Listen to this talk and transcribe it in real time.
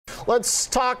Let's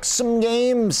talk some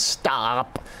GameStop.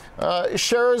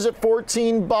 Shares at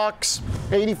 14 bucks,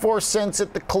 84 cents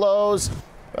at the close.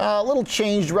 A little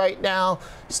changed right now.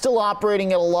 Still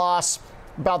operating at a loss.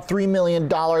 About $3 million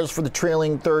for the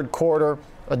trailing third quarter.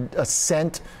 A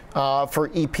cent for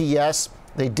EPS.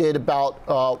 They did about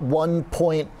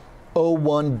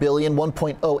 1.01 billion,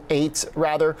 1.08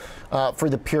 rather, for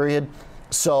the period.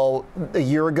 So a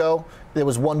year ago, it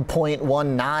was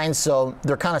 1.19. So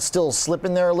they're kind of still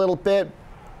slipping there a little bit.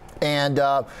 And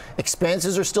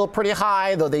expenses are still pretty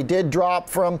high, though they did drop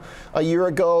from a year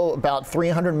ago, about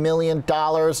 $300 million.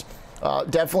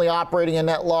 Definitely operating a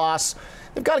net loss.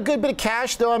 They've got a good bit of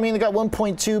cash, though. I mean, they got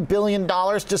 $1.2 billion.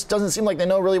 Just doesn't seem like they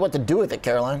know really what to do with it,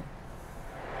 Caroline.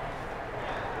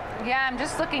 Yeah, I'm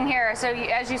just looking here. So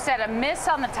as you said, a miss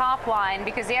on the top line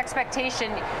because the expectation,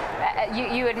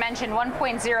 you had mentioned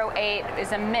 1.08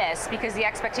 is a miss because the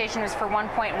expectation was for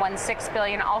 1.16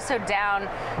 billion, also down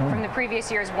from the previous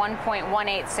year's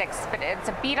 1.186. But it's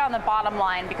a beat on the bottom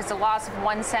line because the loss of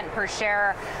 1 cent per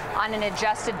share on an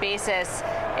adjusted basis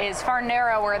is far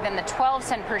narrower than the 12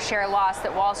 cent per share loss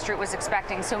that Wall Street was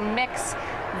expecting. So mix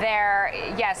there,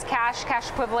 yes, cash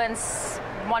equivalents,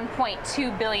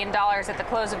 $1.2 billion at the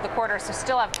close of the quarter, so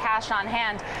still have cash on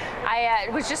hand. I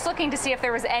was just looking to see if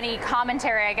there was any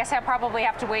commentary. I guess I probably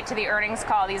have to wait to the earnings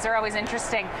call. These are always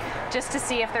interesting, just to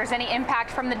see if there's any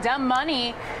impact from the Dumb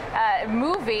Money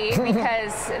movie,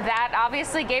 because that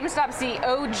obviously GameStop's the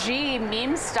OG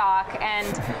meme stock,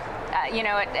 and you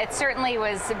know, it certainly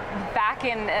was back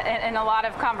in a lot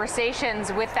of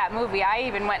conversations with that movie. I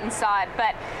even went and saw it,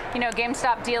 but you know,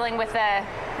 GameStop dealing with a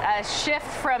shift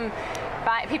from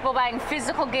people buying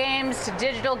physical games to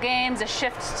digital games, a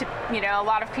shift to, you know, a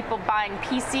lot of people buying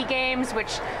PC games,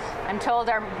 which I'm told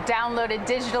are downloaded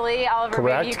digitally. Oliver,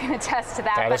 correct. Maybe you can attest to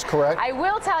that. That is correct. I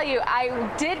will tell you, I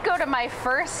did go to my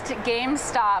first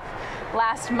GameStop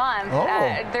last month. Oh.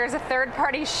 There's a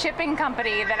third-party shipping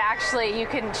company that actually you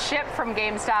can ship from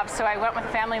GameStop, so I went with a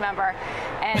family member.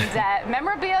 And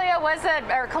memorabilia was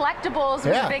or collectibles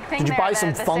was a big thing. Did you buy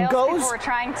some Funkos? People were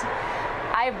trying to.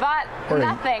 I bought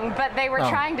nothing, but they were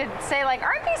trying to say, like,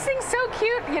 aren't these things so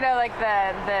cute? You know, like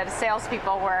the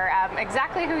salespeople were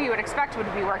exactly who you would expect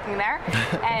would be working there.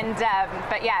 And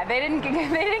but yeah, they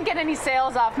didn't get any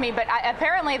sales off me. But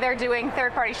apparently they're doing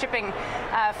third-party shipping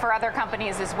for other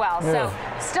companies as well. Yeah. So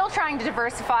still trying to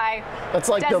diversify. That's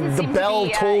like the bell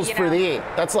tolls for thee.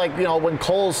 That's like, you know, when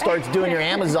Kohl's starts doing your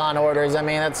Amazon orders. I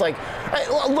mean, that's like. Hey,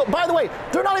 look, by the way,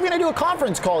 they're not even going to do a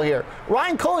conference call here.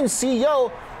 Ryan Cohen,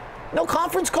 CEO. No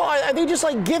conference call? Are they just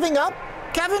like giving up?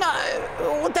 Kevin,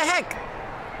 what the heck?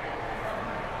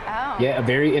 Oh. Yeah, a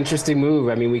very interesting move.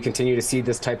 I mean, we continue to see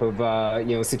this type of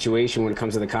situation when it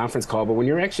comes to the conference call. But when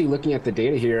you're actually looking at the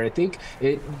data here, I think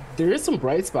there is some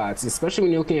bright spots, especially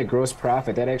when you're looking at gross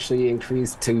profit. That actually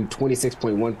increased to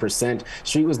 26.1%.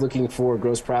 Street was looking for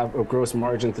gross profit or gross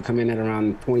margin to come in at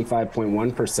around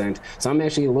 25.1%. So I'm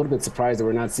actually a little bit surprised that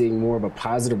we're not seeing more of a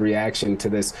positive reaction to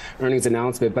this earnings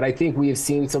announcement. But I think we have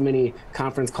seen so many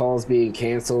conference calls being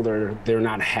canceled, or they're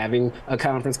not having a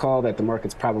conference call, that the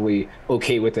market's probably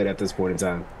okay with it at this point in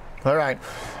time. All right.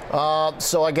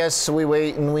 So I guess we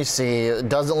wait and we see. It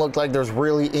doesn't look like there's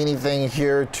really anything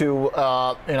here to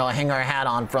hang our hat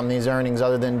on from these earnings,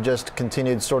 other than just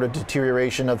continued sort of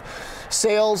deterioration of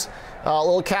sales. A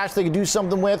little cash they could do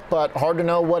something with, but hard to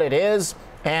know what it is.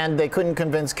 And they couldn't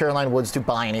convince Caroline Woods to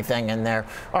buy anything in there.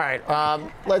 All right.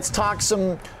 Let's talk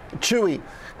some Chewy.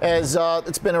 As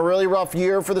it's been a really rough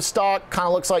year for the stock. Kind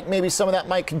of looks like maybe some of that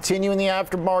might continue in the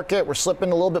aftermarket. We're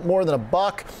slipping a little bit more than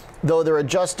 $1, though their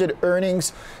adjusted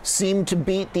earnings seem to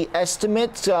beat the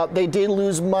estimates. They did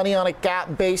lose money on a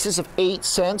GAAP basis of 8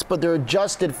 cents, but they're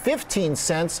adjusted 15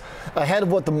 cents ahead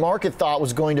of what the market thought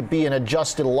was going to be an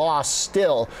adjusted loss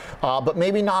still. But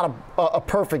maybe not a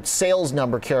perfect sales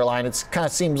number, Caroline. It kind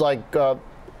of seems like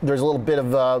there's a little bit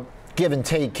of give and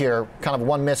take here, kind of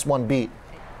one miss, one beat.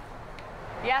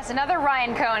 Yes, another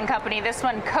Ryan Cohen company, this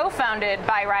one co-founded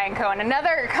by Ryan Cohen,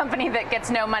 another company that gets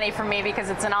no money from me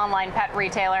because it's an online pet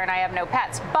retailer and I have no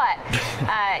pets. But,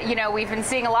 we've been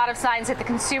seeing a lot of signs that the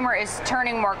consumer is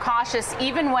turning more cautious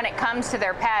even when it comes to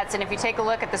their pets. And if you take a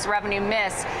look at this revenue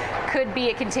miss, could be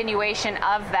a continuation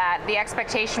of that. The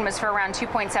expectation was for around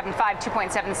 2.75,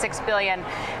 2.76 billion,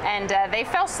 and they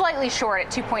fell slightly short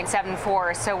at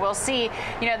 2.74. So we'll see.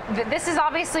 This is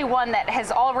obviously one that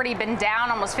has already been down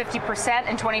almost 50%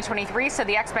 in 2023, so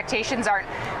the expectations aren't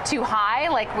too high,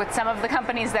 like with some of the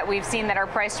companies that we've seen that are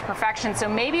priced to perfection. So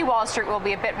maybe Wall Street will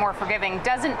be a bit more forgiving.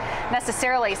 Doesn't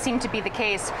necessarily seem to be the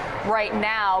case right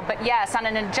now. But yes, on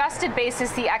an adjusted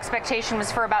basis, the expectation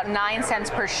was for about 9 cents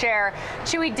per share.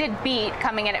 Chewy did beat,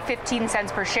 coming in at 15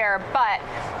 cents per share, but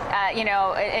you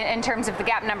know, in terms of the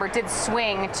GAAP number, did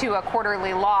swing to a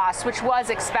quarterly loss, which was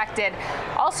expected.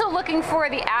 Also looking for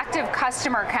the active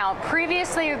customer count.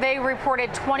 Previously, they reported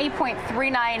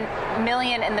 20.39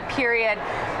 million in the period.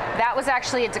 That was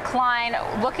actually a decline.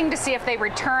 Looking to see if they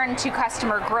return to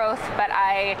customer growth, but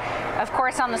I, of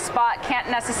course, on the spot can't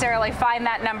necessarily find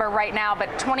that number right now, but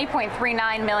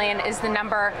 20.39 million is the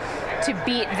number to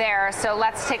beat there. So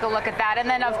let's take a look at that. And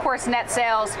then, of course, net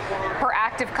sales per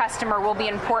active customer will be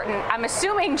important. I'm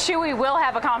assuming Chewy will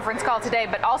have a conference call today,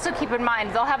 but also keep in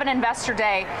mind they'll have an investor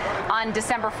day on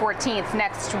December 14th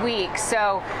next week.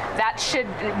 So that should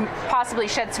possibly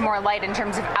shed some more light in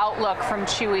terms of outlook from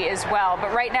Chewy as well.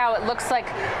 But right now, it looks like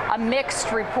a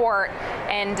mixed report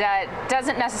and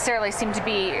doesn't necessarily seem to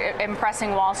be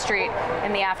impressing Wall Street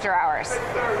in the after hours.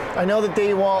 I know that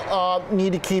they will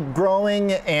need to keep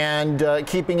growing and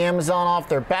keeping Amazon off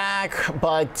their back,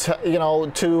 but you know,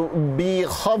 to be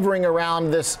hovering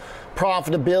around this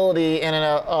profitability and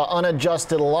an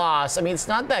unadjusted loss, I mean, it's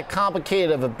not that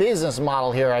complicated of a business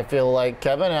model here, I feel like,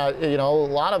 Kevin. You know, a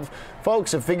lot of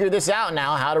folks have figured this out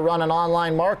now, how to run an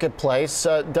online marketplace.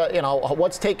 You know,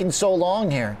 what's taking so long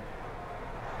here?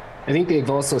 I think they've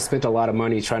also spent a lot of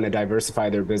money trying to diversify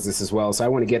their business as well. So I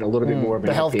want to get a little bit more of an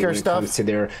update when it comes to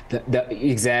their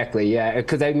exactly, yeah.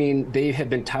 Because I mean, they have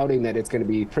been touting that it's going to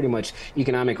be pretty much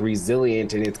economic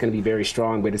resilient and it's going to be very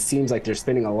strong. But it seems like they're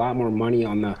spending a lot more money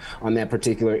on that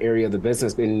particular area of the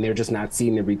business, and they're just not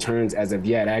seeing the returns as of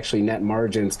yet. Actually, net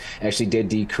margins actually did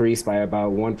decrease by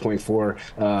about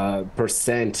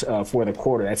 1.4% for the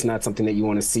quarter. That's not something that you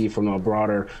want to see from a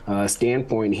broader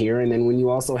standpoint here. And then when you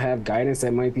also have guidance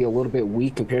that might be a little bit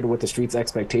weak compared to what the street's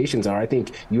expectations are, I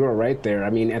think you are right there. I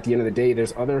mean, at the end of the day,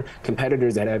 there's other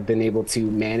competitors that have been able to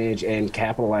manage and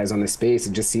capitalize on the space.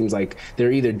 It just seems like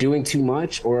they're either doing too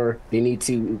much or they need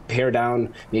to pare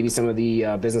down maybe some of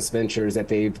the business ventures that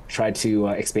they've tried to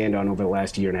expand on over the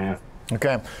last year and a half.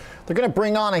 Okay. They're going to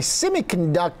bring on a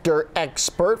semiconductor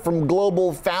expert from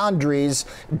Global Foundries,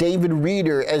 David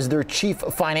Reeder, as their chief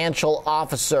financial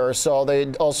officer. So they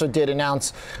also did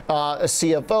announce a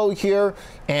CFO here,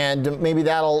 and maybe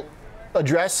that'll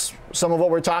address some of what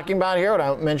we're talking about here, what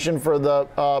I mentioned for the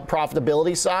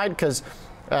profitability side, because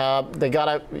they got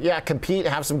to, compete,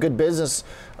 have some good business,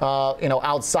 you know,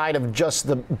 outside of just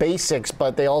the basics,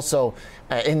 but they also,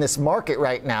 in this market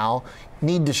right now,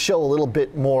 need to show a little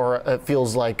bit more, it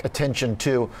feels like, attention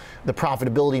to the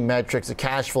profitability metrics, the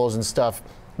cash flows and stuff,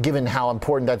 given how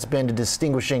important that's been to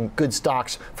distinguishing good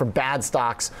stocks from bad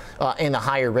stocks in the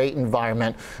higher rate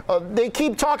environment. They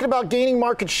keep talking about gaining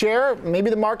market share.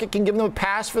 Maybe the market can give them a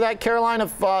pass for that, Caroline,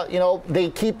 if you know, they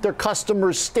keep their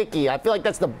customers sticky. I feel like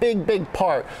that's the big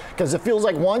part, because it feels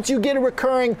like once you get a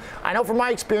recurring, I know from my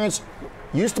experience,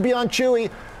 used to be on Chewy,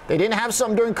 they didn't have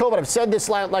something during COVID. I've said this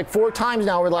like 4 times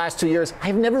now over the last 2 years.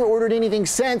 I've never ordered anything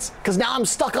since, because now I'm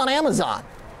stuck on Amazon.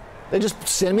 They just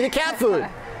send me the cat food.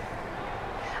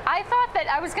 I thought that,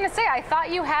 I was going to say, I thought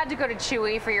you had to go to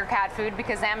Chewy for your cat food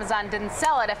because Amazon didn't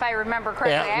sell it, if I remember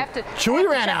correctly. Yeah, I have to Chewy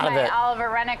ran out of it. Oliver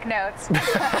Rennick notes.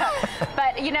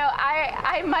 But, you know,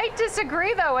 I might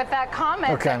disagree, though, with that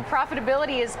comment. Okay. That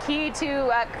profitability is key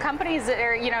to companies that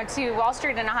are, you know, to Wall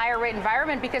Street in a higher rate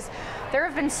environment, because there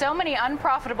have been so many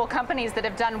unprofitable companies that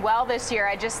have done well this year.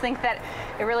 I just think that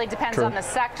it really depends on the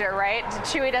sector, right?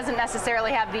 Chewy doesn't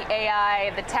necessarily have the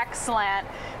AI, the tech slant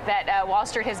that Wall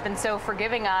Street has been so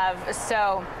forgiving of.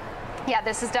 So yeah,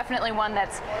 this is definitely one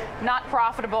that's not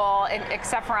profitable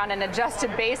except for on an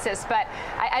adjusted basis. But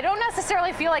I don't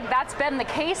necessarily feel like that's been the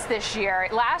case this year.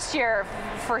 Last year,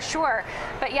 for sure.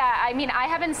 But yeah, I mean, I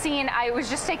haven't seen, I was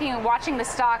just watching the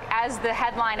stock as the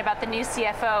headline about the new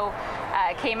CFO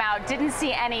came out. Didn't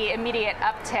see any immediate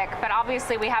uptick, but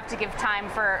obviously we have to give time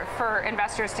for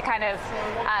investors to kind of,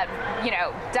 you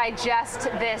know, digest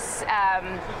this,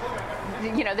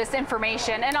 you know, this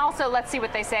information. And also, let's see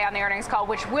what they say on the earnings call,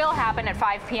 which will happen at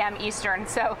 5 p.m. Eastern.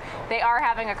 So they are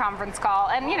having a conference call,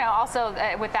 and, you know, also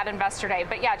with that investor day.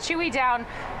 But yeah, Chewy down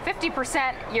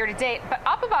 50% year to date, but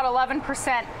up about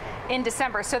 11% in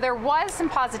December. So there was some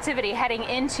positivity heading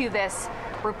into this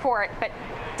report, but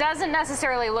doesn't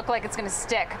necessarily look like it's going to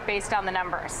stick based on the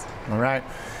numbers. All right.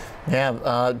 Yeah,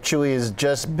 Chewy has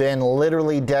just been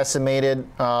literally decimated,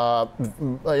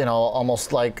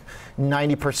 almost like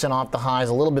 90% off the highs,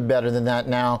 a little bit better than that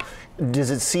now.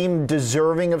 Does it seem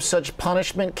deserving of such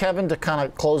punishment, Kevin, to kind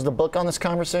of close the book on this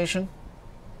conversation?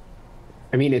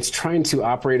 I mean, it's trying to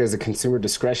operate as a consumer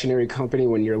discretionary company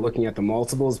when you're looking at the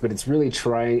multiples, but it's really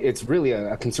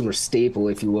a consumer staple,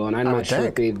 if you will. And I'm not sure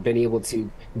if they've been able to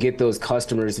get those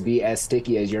customers to be as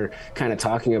sticky as you're kind of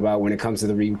talking about when it comes to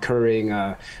the recurring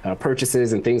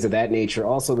purchases and things of that nature.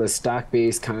 Also, the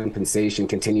stock-based compensation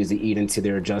continues to eat into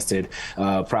their adjusted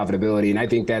profitability. And I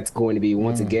think that's going to be,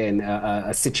 once again,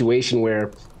 a situation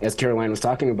where, as Caroline was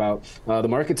talking about, the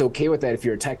market's okay with that if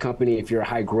you're a tech company, if you're a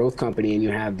high growth company, and you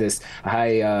have this high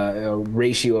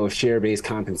ratio of share-based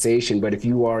compensation. But if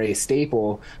you are a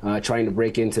staple trying to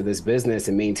break into this business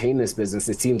and maintain this business,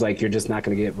 it seems like you're just not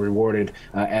going to get rewarded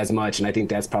as much. And I think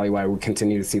that's probably why we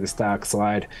continue to see the stock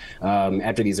slide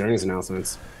after these earnings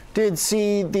announcements. Did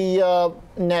see the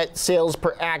net sales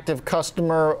per active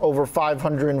customer over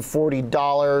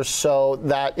 $540, so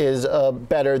that is a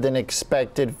better than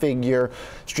expected figure.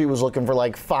 Street was looking for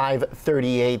like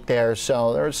 $538 there,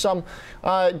 so there's some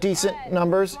decent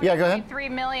numbers. Yeah, go ahead.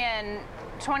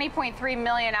 20.3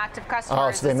 million active customers.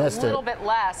 Oh, so they missed it. A little bit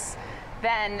less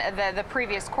than the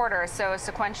previous quarter, so a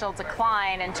sequential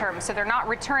decline in terms. So they're not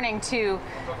returning to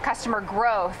customer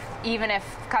growth, even if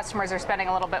customers are spending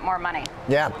a little bit more money.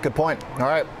 Yeah, good point. All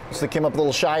right, so they came up a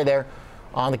little shy there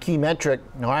on the key metric.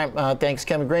 All right, thanks,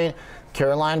 Kevin Green.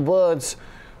 Caroline Woods.